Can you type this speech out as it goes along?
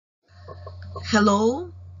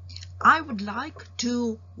Hello, I would like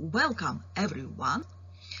to welcome everyone,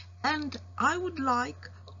 and I would like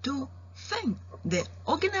to thank the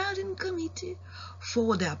organizing committee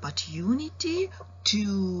for the opportunity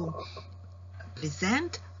to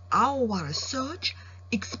present our research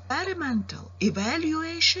experimental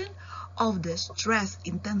evaluation of the stress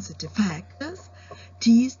intensity factors,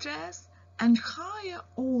 T-stress, and higher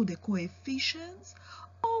order coefficients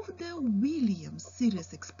of the Williams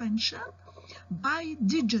series expansion by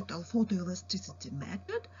digital photoelasticity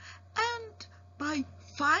method and by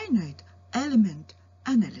finite element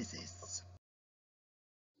analysis.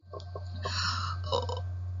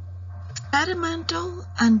 Experimental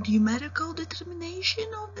and numerical determination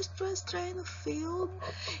of the stress-strain field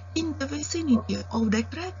in the vicinity of the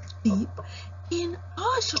crack tip in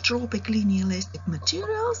isotropic linear elastic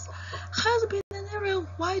materials has been an area of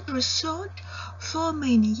wide research for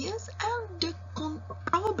many years, and the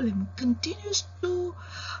problem continues to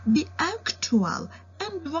be actual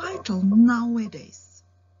and vital nowadays.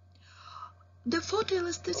 The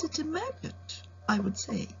photoelasticity method, I would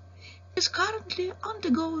say, is currently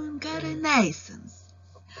undergoing a renaissance.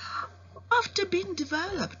 After being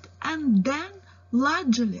developed and then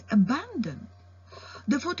largely abandoned,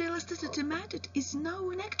 the photoelasticity method is now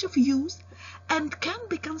in active use and can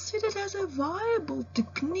be considered as a viable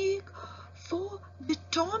technique for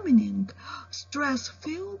determining stress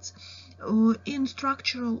fields in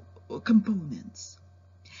structural components.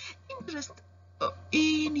 Interest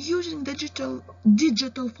in using digital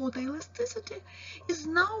photoelasticity is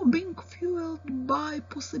now being fueled by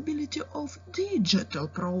possibility of digital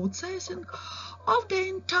processing of the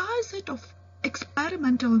entire set of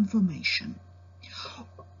experimental information.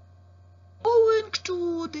 Owing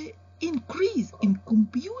to the increase in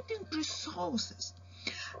computing resources,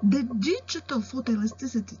 the digital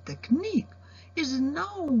photoelasticity technique is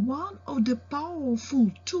now one of the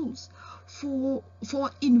powerful tools for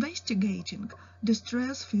investigating the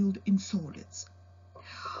stress field in solids.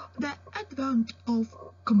 The advent of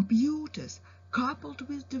computers coupled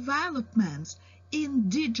with developments in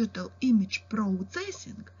digital image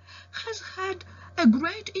processing has had a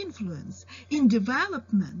great influence in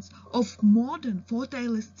developments of modern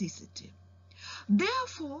photoelasticity.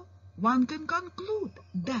 Therefore, one can conclude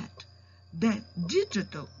that the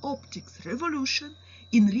digital optics revolution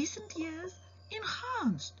in recent years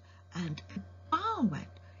enhanced and empowered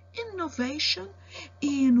innovation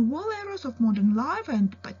in all areas of modern life,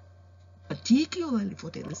 and particularly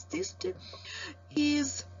photoelasticity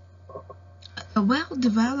is a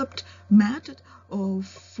well-developed method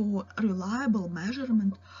for reliable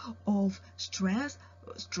measurement of stress,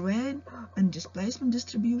 strain, and displacement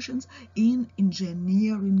distributions in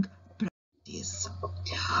engineering practice.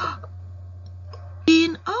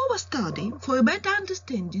 In our study, for a better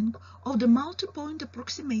understanding of the multi-point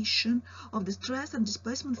approximation of the stress and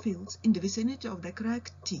displacement fields in the vicinity of the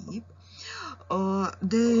crack tip,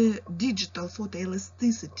 the digital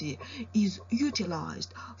photoelasticity is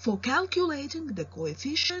utilized for calculating the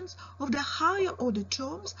coefficients of the higher order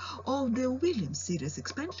terms of the Williams series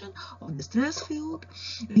expansion of the stress field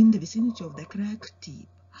in the vicinity of the crack tip.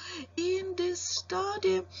 In this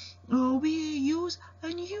study, we use a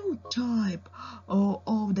new type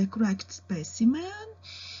of the cracked specimen,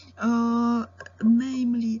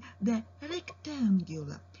 namely the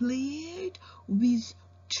rectangular plate with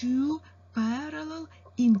two parallel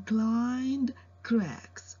inclined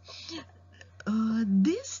cracks.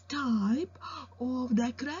 This type of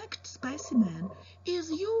the cracked specimen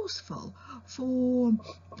is useful for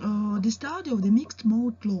the study of the mixed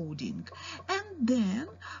mode loading, and then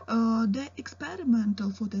the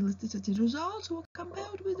experimental photoelasticity results were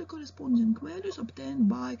compared with the corresponding values obtained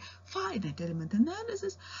by finite element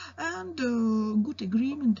analysis, and good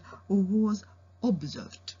agreement was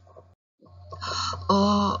observed.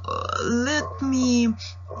 Let me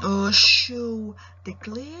show the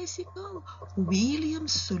classical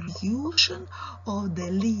Williams solution of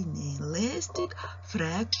the linear elastic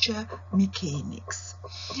fracture mechanics.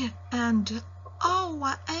 And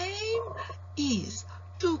our aim is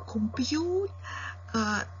to compute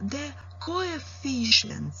the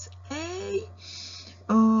coefficients A,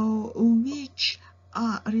 which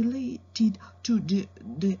are related to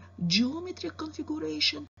the geometric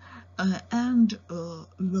configuration and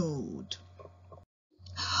load.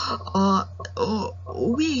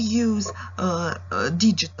 We use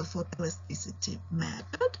digital photoelasticity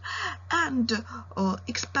method, and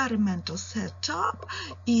experimental setup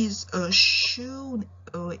is shown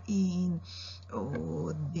in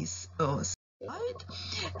this slide,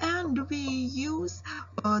 and we use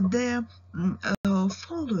the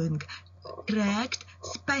following cracked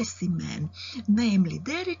specimen, namely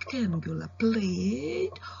the rectangular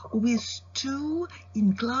plate with two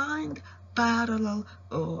inclined parallel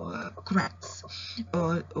cracks.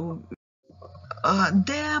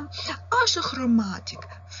 The isochromatic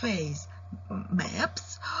phase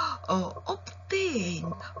maps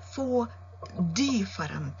obtained for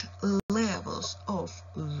different levels of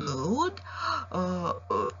load are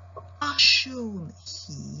shown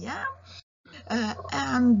here.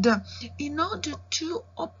 And in order to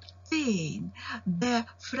obtain the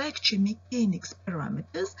fracture mechanics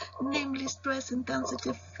parameters, namely stress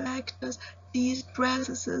intensity factors,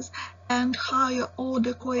 T-stresses, and higher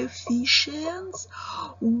order coefficients,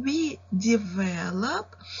 we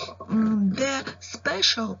develop the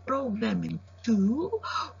special programming tool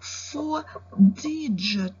for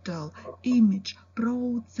digital image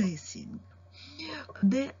processing.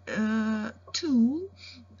 The tool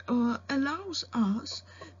allows us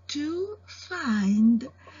to find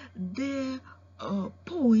the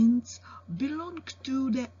points belong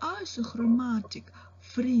to the isochromatic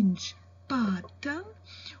fringe pattern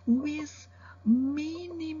with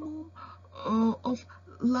minimum of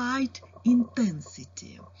light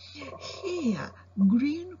intensity. Here,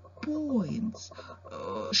 green points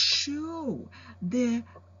show the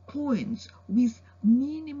points with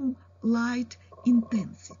minimum light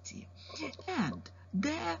intensity, and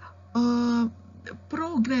the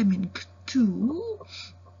programming tool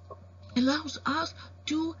allows us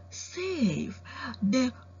to save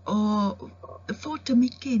the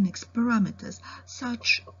photomechanics parameters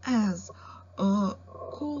such as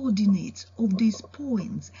coordinates of these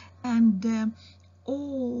points and the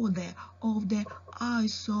order of the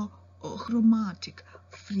isochromatic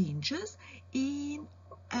fringes in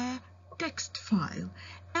a text file,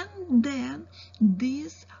 and then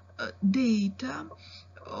these data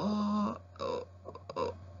are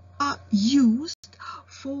used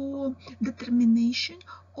for determination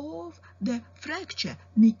of the fracture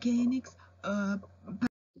mechanics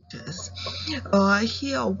parameters.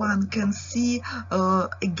 Here one can see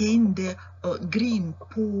again the green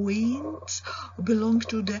points belong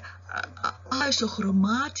to the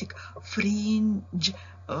isochromatic fringe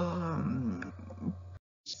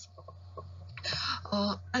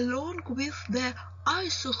along with the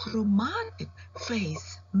isochromatic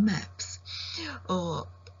phase maps.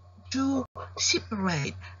 To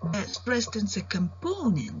separate the stress tensor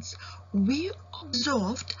components, we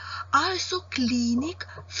observed isoclinic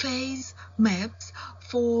phase maps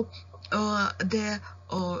for the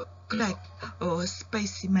cracked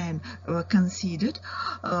specimen considered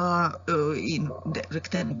in the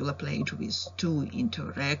rectangular plate with two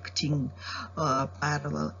interacting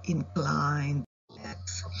parallel inclined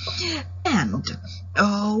cracks. And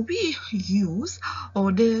we use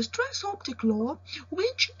the stress optic law,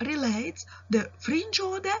 which relates the fringe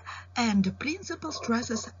order and the principal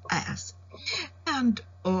stresses as. And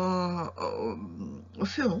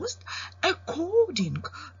first, according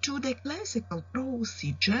to the classical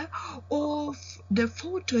procedure of the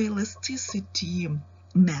photoelasticity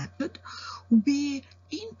method, we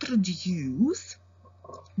introduce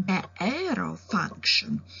the error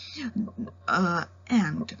function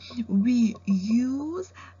and we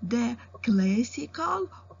use the classical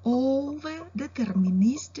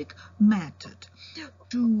over-deterministic method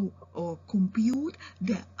to compute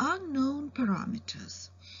the unknown parameters.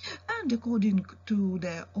 And according to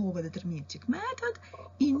the over-deterministic method,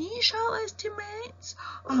 initial estimates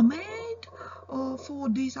are made for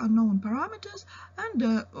these unknown parameters,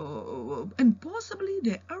 and possibly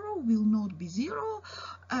the error will not be zero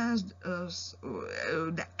as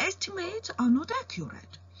the estimates are not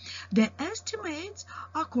accurate. The estimates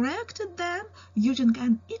are corrected then using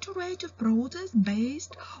an iterative process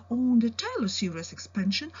based on the Taylor series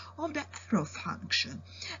expansion of the error function.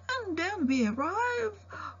 And then we arrive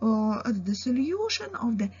at the solution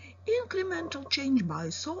of the incremental change by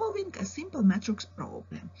solving a simple matrix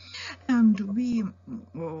problem. And we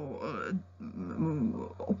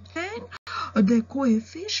obtain the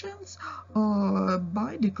coefficients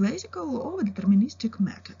by the classical over-deterministic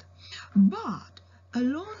method. But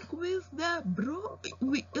along with the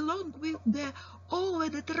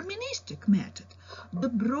over-deterministic method, the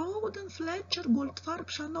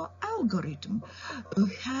Broden-Fletcher-Goldfarb-Chanot algorithm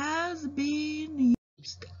has been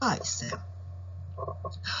used. I say.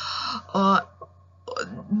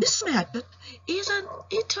 This method is an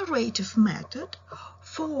iterative method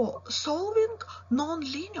for solving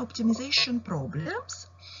nonlinear optimization problems,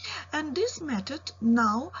 and this method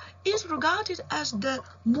now is regarded as the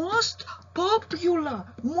most popular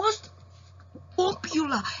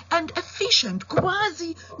popular and efficient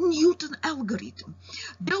quasi-Newton algorithm.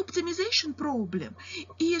 The optimization problem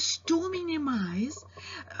is to minimize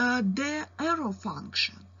the error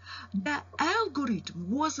function. The algorithm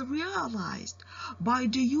was realized by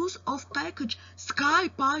the use of package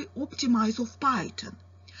SciPy Optimize of Python.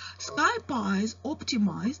 SciPy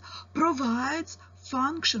Optimize provides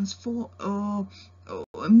functions for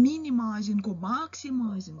minimizing or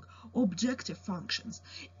maximizing objective functions.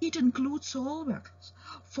 It includes solvers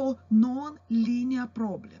for non-linear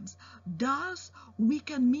problems. Thus, we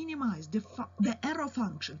can minimize the error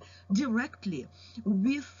function directly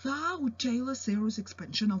without Taylor series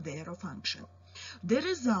expansion of the error function. The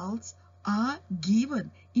results are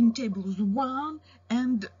given in tables 1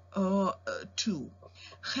 and 2.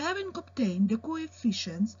 Having obtained the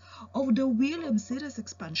coefficients of the Williams series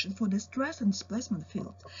expansion for the stress and displacement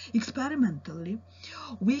fields experimentally,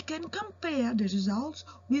 we can compare the results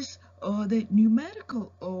with the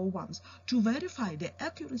numerical ones to verify the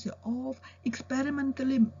accuracy of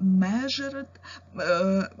experimentally measured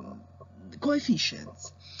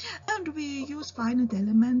coefficients. And we use finite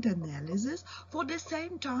element analysis for the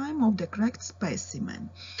same time of the correct specimen.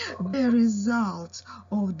 The results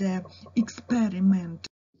of the experiment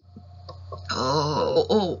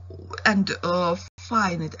and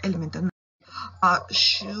finite element analysis are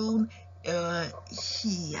shown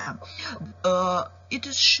here. It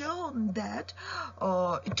is shown that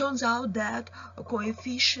it turns out that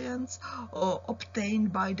coefficients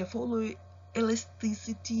obtained by the following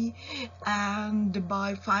elasticity and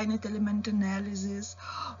by finite element analysis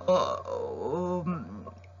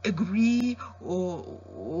agree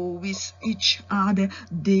with each other,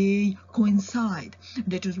 they coincide.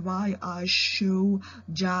 That is why I show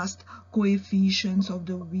just coefficients of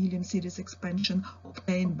the Williams series expansion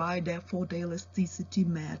obtained by the photoelasticity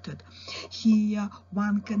method. Here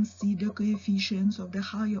one can see the coefficients of the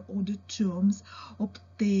higher order terms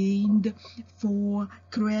obtained for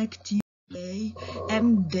corrective A,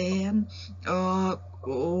 and then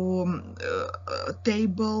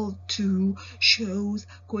table 2 shows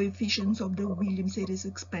coefficients of the Williams series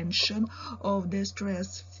expansion of the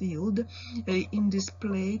stress field in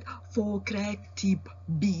displayed for crack tip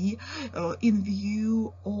B in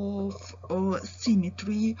view of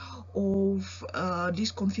symmetry of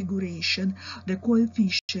this configuration. The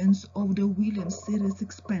coefficients of the Williams series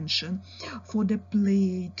expansion for the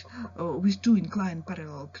plate with 2 inclined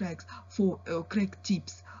parallel cracks for crack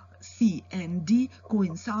tips C and D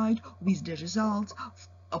coincide with the results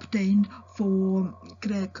obtained for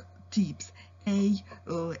crack tips A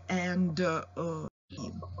and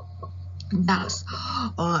B. Thus,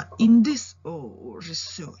 in this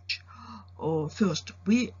research, first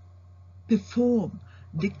we perform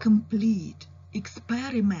the complete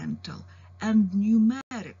experimental and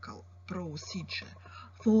numerical procedure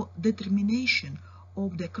for determination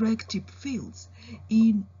of the crack tip fields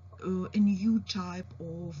in a new type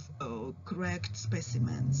of cracked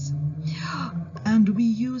specimens, and we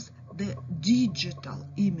use the digital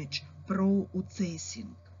image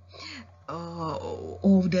processing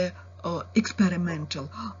of the experimental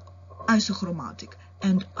isochromatic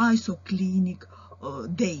and isoclinic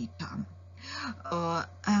data,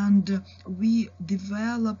 and we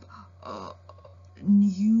develop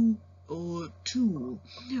new tool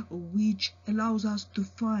which allows us to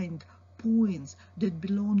find points that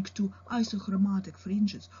belong to isochromatic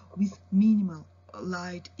fringes with minimal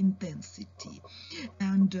light intensity,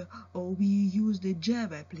 and we use the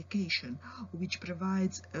Java application which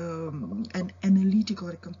provides an analytical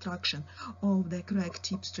reconstruction of the crack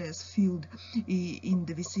tip stress field in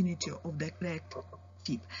the vicinity of the crack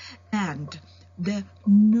tip. And the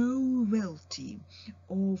novelty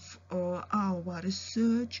of our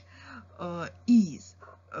research is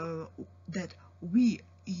that we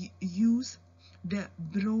use the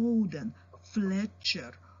Broden,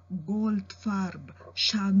 Fletcher, Goldfarb,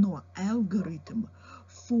 Chanot algorithm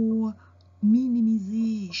for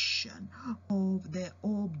minimization of the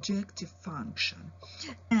objective function,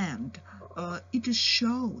 and it is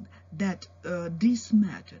shown that this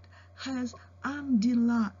method has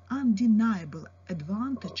undeniable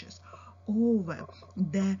advantages over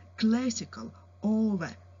the classical,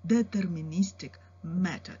 over deterministic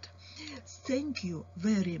method. Thank you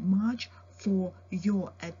very much for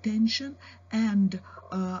your attention, and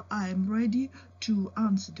I am ready to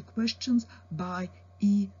answer the questions by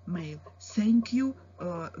email. Thank you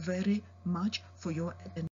very much for your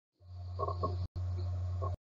attention.